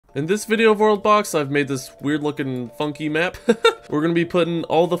In this video of WorldBox, I've made this weird looking funky map. We're gonna be putting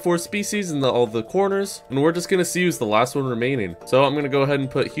all the 4 species in all the corners, and we're just gonna see who's the last one remaining. So I'm gonna go ahead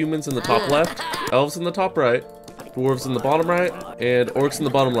and put humans in the top left, elves in the top right, dwarves in the bottom right, and orcs in the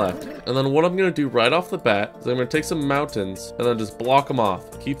bottom left. And then what I'm going to do right off the bat is I'm going to take some mountains and then just block them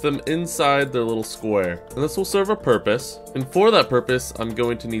off. Keep them inside their little square. And this will serve a purpose. And for that purpose, I'm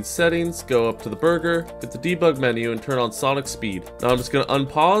going to need settings, go up to the burger, hit the debug menu, and turn on sonic speed. Now I'm just going to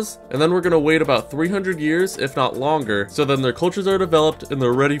unpause, and then we're going to wait about 300 years, if not longer, so then their cultures are developed and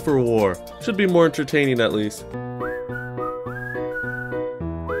they're ready for war. Should be more entertaining at least.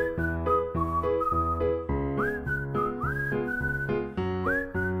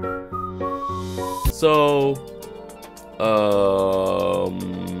 So,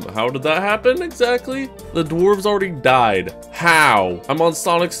 how did that happen exactly? The dwarves already died. How? I'm on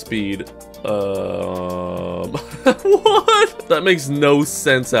sonic speed. What? That makes no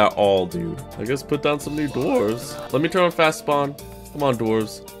sense at all, dude. I guess put down some new dwarves. Let me turn on fast spawn. Come on,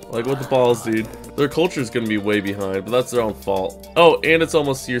 dwarves. Like, what the balls, dude? Their culture's gonna be way behind, but that's their own fault. Oh, and it's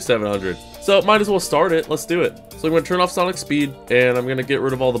almost year 700. So, might as well start it. Let's do it. So I'm gonna turn off sonic speed, and I'm gonna get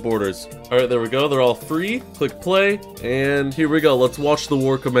rid of all the borders. Alright, there we go. They're all free. Click play, and here we go. Let's watch the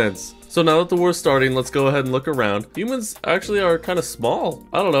war commence. So now that the war's starting, let's go ahead and look around. Humans actually are kind of small.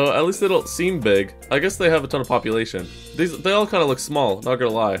 I don't know, at least they don't seem big. I guess they have a ton of population. They all kind of look small, not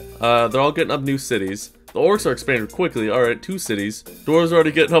gonna lie. They're all getting up new cities. The orcs are expanding quickly. Alright, 2 cities. Dwarves are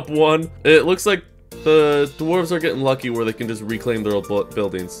already getting up 1. It looks like the dwarves are getting lucky where they can just reclaim their old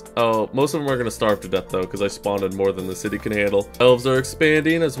buildings. Oh, most of them are going to starve to death though, because I spawned in more than the city can handle. Elves are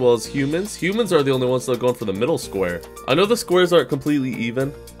expanding, as well as humans. Humans are the only ones that are going for the middle square. I know the squares aren't completely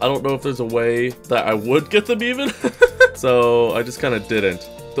even. I don't know if there's a way that I would get them even. So I just kind of didn't.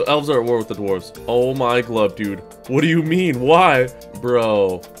 The elves are at war with the dwarves. Oh my glove, dude. What do you mean? Why?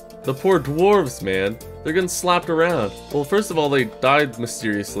 Bro. The poor dwarves, man. They're getting slapped around. Well, first of all, they died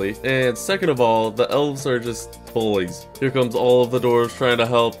mysteriously. And second of all, the elves are just bullies. Here comes all of the dwarves trying to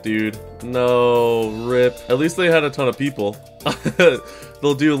help, dude. No, rip. At least they had a ton of people.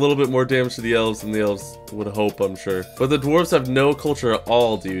 They'll do a little bit more damage to the elves than the elves would hope, I'm sure. But the dwarves have no culture at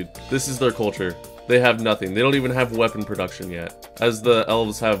all, dude. This is their culture. They have nothing. They don't even have weapon production yet. As the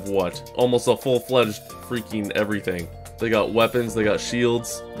elves have what? Almost a full-fledged freaking everything. They got weapons, they got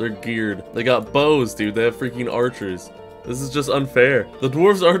shields, they're geared. They got bows, dude, they have freaking archers. This is just unfair. The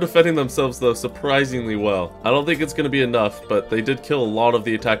dwarves are defending themselves, though, surprisingly well. I don't think it's going to be enough, but they did kill a lot of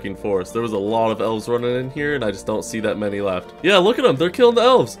the attacking force. There was a lot of elves running in here, and I just don't see that many left. Yeah, look at them, they're killing the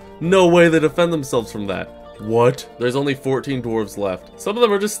elves. No way they defend themselves from that. What? There's only 14 dwarves left. Some of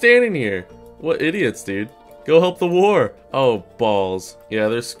them are just standing here. What idiots, dude. Go help the war. Oh, balls. Yeah,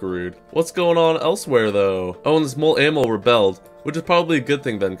 they're screwed. What's going on elsewhere, though? Oh, and this mole animal rebelled, which is probably a good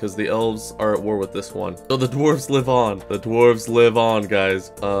thing then, because the elves are at war with this one. So the dwarves live on. The dwarves live on, guys.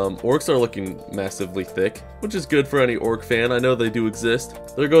 Orcs are looking massively thick, which is good for any orc fan. I know they do exist.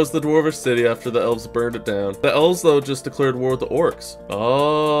 There goes the dwarvish city after the elves burned it down. The elves, though, just declared war with the orcs.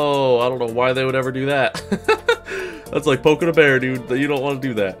 Oh, I don't know why they would ever do that. That's like poking a bear, dude. You don't want to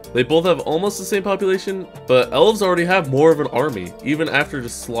do that. They both have almost the same population, but elves already have more of an army, even after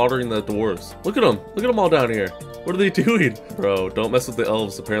just slaughtering the dwarves. Look at them. Look at them all down here. What are they doing? Bro, don't mess with the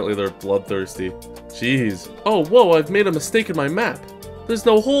elves. Apparently they're bloodthirsty. Jeez. Oh, whoa, I've made a mistake in my map. There's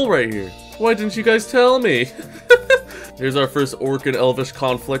no hole right here. Why didn't you guys tell me? Here's our first orc and elvish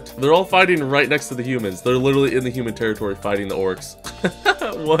conflict. They're all fighting right next to the humans. They're literally in the human territory fighting the orcs.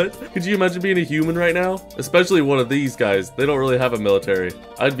 What? Could you imagine being a human right now? Especially one of these guys. They don't really have a military.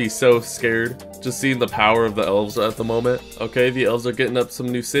 I'd be so scared just seeing the power of the elves at the moment. Okay, the elves are getting up some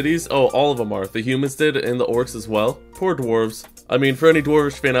new cities. Oh, all of them are. The humans did and the orcs as well. Poor dwarves. I mean, for any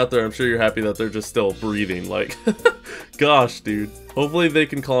dwarvish fan out there, I'm sure you're happy that they're just still breathing. Like, gosh, dude. Hopefully they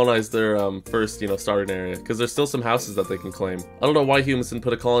can colonize their first, starting area, because there's still some houses that they can claim. I don't know why humans didn't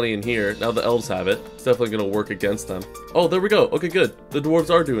put a colony in here. Now the elves have it. It's definitely going to work against them. Oh, there we go. Okay, good. The dwarves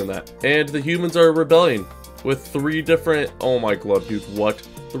are doing that. And the humans are rebelling with 3 different... Oh my glove, dude. What?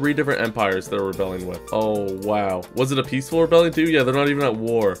 3 different empires they're rebelling with. Oh, wow. Was it a peaceful rebellion too? Yeah, they're not even at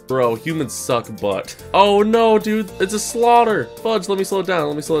war. Bro, humans suck butt. Oh no, dude. It's a slaughter. Fudge, let me slow it down.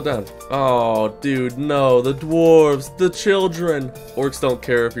 Let me slow it down. Oh, dude, no. The dwarves, the children. Orcs don't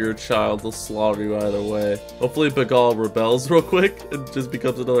care if you're a child. They'll slaughter you either way. Hopefully Bagal rebels real quick and just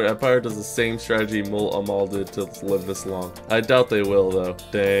becomes another empire. Does the same strategy Mul Amal did to live this long. I doubt they will, though.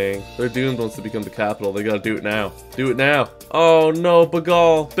 Dang. They're doomed once they become the capital. They gotta do it now. Do it now. Oh no,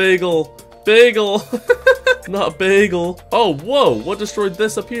 Bagal. Bagel. Bagel. Not bagel. Oh, whoa, what destroyed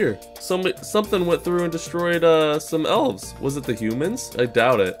this up here? Something went through and destroyed some elves. Was it the humans? I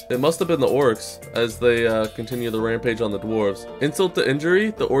doubt it. It must have been the orcs as they continue the rampage on the dwarves. Insult to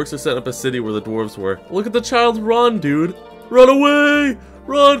injury, the orcs are setting up a city where the dwarves were. Look at the child run, dude. Run away!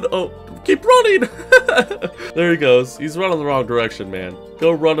 Run! Oh, keep running! There he goes. He's running the wrong direction, man.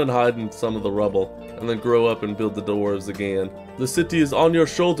 Go run and hide in some of the rubble, and then grow up and build the dwarves again. The city is on your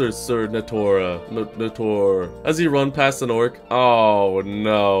shoulders, Sir Nator. As he run past an orc. Oh,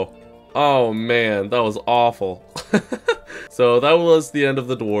 no. Oh, man, that was awful. So that was the end of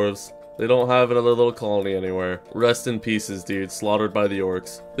the dwarves. They don't have another little colony anywhere. Rest in pieces, dude. Slaughtered by the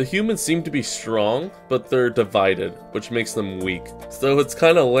orcs. The humans seem to be strong, but they're divided, which makes them weak. So it's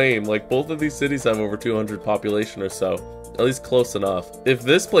kind of lame. Like, both of these cities have over 200 population or so. At least close enough. If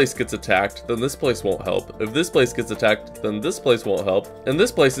this place gets attacked, then this place won't help. If this place gets attacked, then this place won't help. And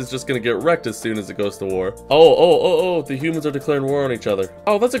this place is just gonna get wrecked as soon as it goes to war. Oh, the humans are declaring war on each other.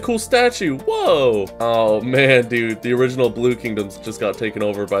 Oh, that's a cool statue. Whoa. Oh, man, dude. The original Blue Kingdoms just got taken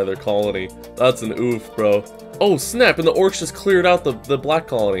over by their colony. That's an oof, bro. Oh, snap, and the orcs just cleared out the black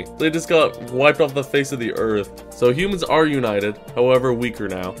colony. They just got wiped off the face of the earth. So humans are united, however weaker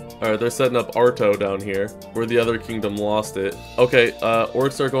now. Alright, they're setting up Arto down here, where the other kingdom lost it. Okay,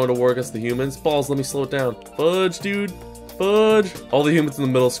 orcs are going to war against the humans. Balls, let me slow it down. Fudge, dude. Fudge. All the humans in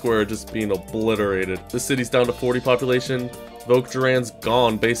the middle square are just being obliterated. The city's down to 40 population. Vok'Jaran's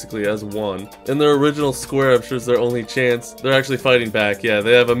gone, basically, as one. In their original square, I'm sure is their only chance. They're actually fighting back. Yeah,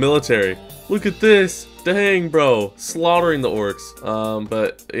 they have a military. Look at this. Dang, bro. Slaughtering the orcs.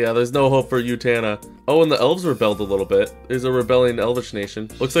 But yeah, there's no hope for Utana. Oh, and the elves rebelled a little bit. There's a rebelling elvish nation.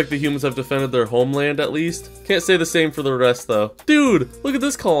 Looks like the humans have defended their homeland at least. Can't say the same for the rest though. Dude, look at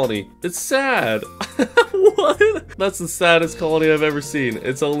this colony. It's sad. What? That's the saddest colony I've ever seen.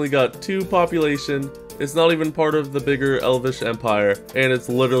 It's only got 2 population. It's not even part of the bigger elvish empire, and it's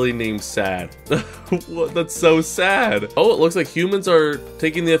literally named Sad. What? That's so sad. Oh, it looks like humans are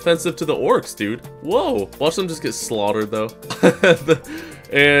taking the offensive to the orcs, dude. Whoa. Watch them just get slaughtered, though.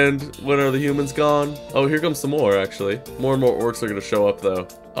 And when are the humans gone? Oh, here comes some more, actually. More and more orcs are going to show up, though.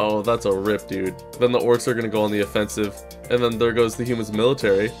 Oh, that's a rip, dude. Then the orcs are going to go on the offensive. And then there goes the humans'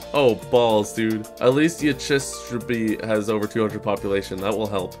 military. Oh, balls, dude. At least Yachishtrubi has over 200 population. That will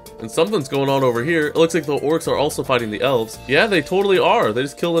help. And something's going on over here. It looks like the orcs are also fighting the elves. Yeah, they totally are. They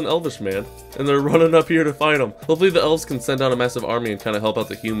just killed an elvish man. And they're running up here to fight them. Hopefully the elves can send out a massive army and kind of help out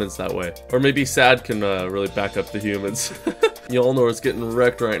the humans that way. Or maybe Sad can really back up the humans. Y'all know it's getting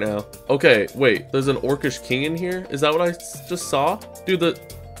wrecked right now. Okay, wait. There's an orcish king in here? Is that what I just saw? Dude, there's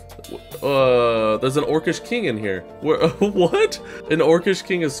an orcish king in here. Where? What? An orcish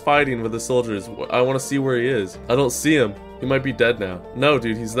king is fighting with the soldiers. I want to see where he is. I don't see him. He might be dead now. No,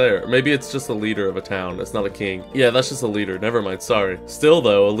 dude, he's there. Maybe it's just a leader of a town. It's not a king. Yeah, that's just a leader. Never mind, sorry. Still,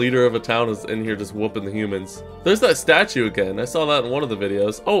 though, a leader of a town is in here just whooping the humans. There's that statue again. I saw that in one of the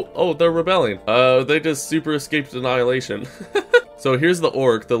videos. Oh, they're rebelling. They just super escaped annihilation. So here's the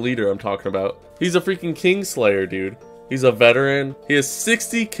orc, the leader I'm talking about. He's a freaking Kingslayer, dude. He's a veteran. He has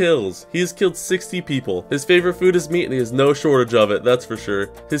 60 kills. He has killed 60 people. His favorite food is meat and he has no shortage of it, that's for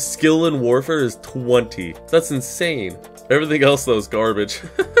sure. His skill in warfare is 20. That's insane. Everything else, though, is garbage.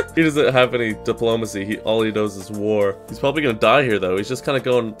 He doesn't have any diplomacy. All he knows is war. He's probably gonna die here, though. He's just kind of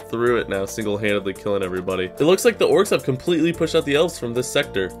going through it now, single-handedly killing everybody. It looks like the orcs have completely pushed out the elves from this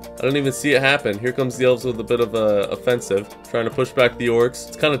sector. I didn't even see it happen. Here comes the elves with a bit of a offensive, trying to push back the orcs.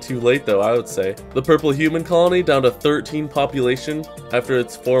 It's kind of too late, though, I would say. The purple human colony down to 13 population after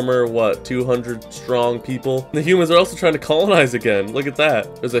its former, 200 strong people. The humans are also trying to colonize again. Look at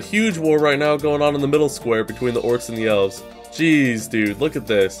that. There's a huge war right now going on in the middle square between the orcs and the elves. Jeez, dude, look at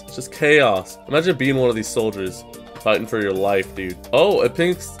this. It's just chaos. Imagine being one of these soldiers, fighting for your life, dude. Oh, a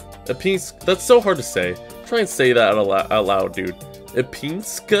pink, that's so hard to say. Try and say that out loud, dude.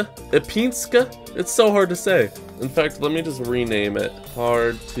 Epinska? It's so hard to say. In fact, let me just rename it.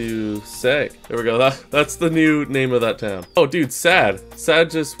 Hard to say. There we go. That's the new name of that town. Oh, dude, Sad. Sad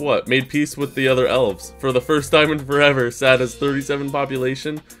just, made peace with the other elves. For the first time in forever, Sad has 37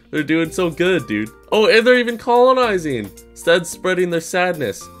 population. They're doing so good, dude. Oh, and they're even colonizing. Sad's spreading their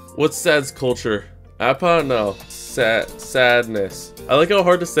sadness. What's Sad's culture? Appa? No. Sadness. I like how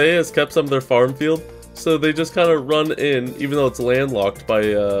hard to say has kept some of their farm field. So they just kind of run in, even though it's landlocked by,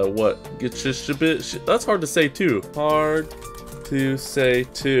 that's hard to say too. Hard to say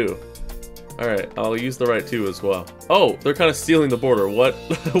too. Alright, I'll use the right too as well. Oh, they're kind of stealing the border. What?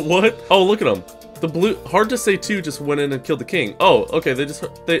 What? Oh, look at them. The blue, hard to say 2 just went in and killed the king. Oh, okay,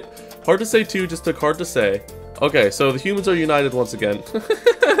 hard to say 2 just took hard to say Okay, so the humans are united once again.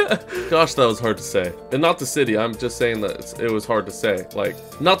 Gosh, that was hard to say. And not the city, I'm just saying that it was hard to say. Like,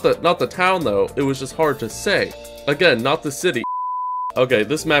 not the town though, it was just hard to say. Again, not the city. Okay,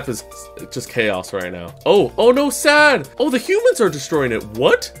 this map is just chaos right now. Oh no, sad! Oh, the humans are destroying it.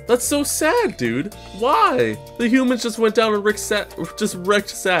 What? That's so sad, dude. Why? The humans just went down and wrecked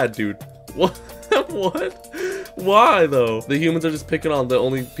sad, dude. What? What? Why, though? The humans are just picking on the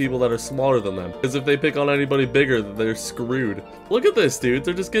only people that are smaller than them. Because if they pick on anybody bigger, they're screwed. Look at this, dude.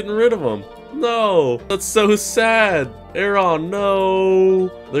 They're just getting rid of them. No. That's so sad. Aaron, no.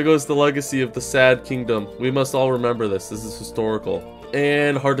 There goes the legacy of the sad kingdom. We must all remember this. This is historical.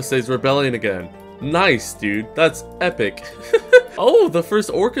 And Hard to Say's rebellion again. Nice, dude. That's epic. Oh, the first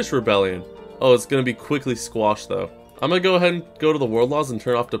Orcish rebellion. Oh, it's gonna be quickly squashed, though. I'm gonna go ahead and go to the world laws and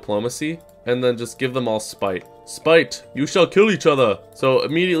turn off diplomacy, and then just give them all spite. Spite! You shall kill each other! So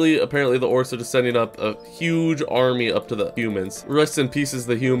immediately, apparently the orcs are just sending up a huge army up to the humans. Rest in pieces,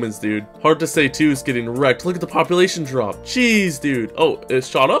 the humans, dude. Hard to Say 2 is getting wrecked. Look at the population drop. Jeez, dude. Oh, it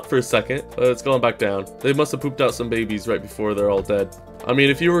shot up for a second, but it's going back down. They must have pooped out some babies right before they're all dead. I mean,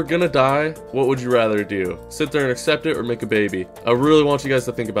 if you were gonna die, what would you rather do? Sit there and accept it or make a baby? I really want you guys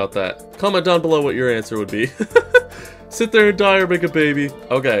to think about that. Comment down below what your answer would be. Sit there and die or make a baby.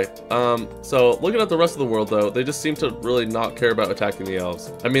 Okay, so looking at the rest of the world though, they just seem to really not care about attacking the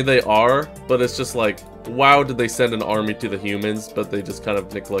elves. I mean, they are, but it's just like, wow, did they send an army to the humans, but they just kind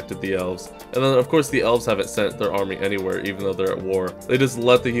of neglected the elves. And then of course the elves haven't sent their army anywhere, even though they're at war. They just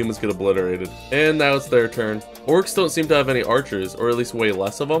let the humans get obliterated. And now it's their turn. Orcs don't seem to have any archers, or at least way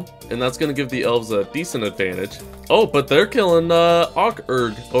less of them, and that's gonna give the elves a decent advantage. Oh, but they're killing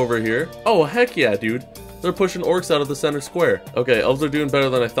Orc-Erg over here. Oh, heck yeah, dude. They're pushing orcs out of the center square. Okay, elves are doing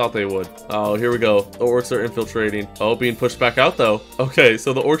better than I thought they would. Oh, here we go. The orcs are infiltrating. Oh, being pushed back out though. Okay,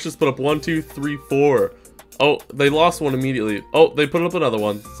 so the orcs just put up 1, 2, 3, 4. Oh, they lost one immediately. Oh, they put up another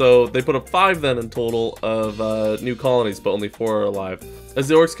one. So they put up 5 then in total of new colonies, but only 4 are alive. As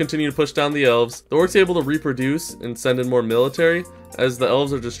the orcs continue to push down the elves, the orcs are able to reproduce and send in more military, as the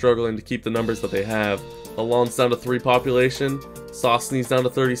elves are just struggling to keep the numbers that they have. Alon's down to 3 population, Sosny's down to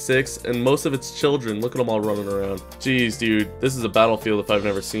 36, and most of its children. Look at them all running around. Jeez, dude. This is a battlefield if I've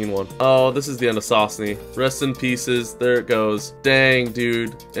never seen one. Oh, this is the end of Sosny. Rest in pieces. There it goes. Dang,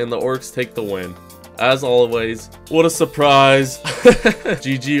 dude. And the orcs take the win. As always. What a surprise.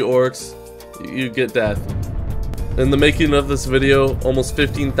 GG, orcs. You get death. In the making of this video, almost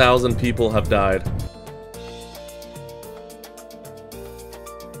 15,000 people have died.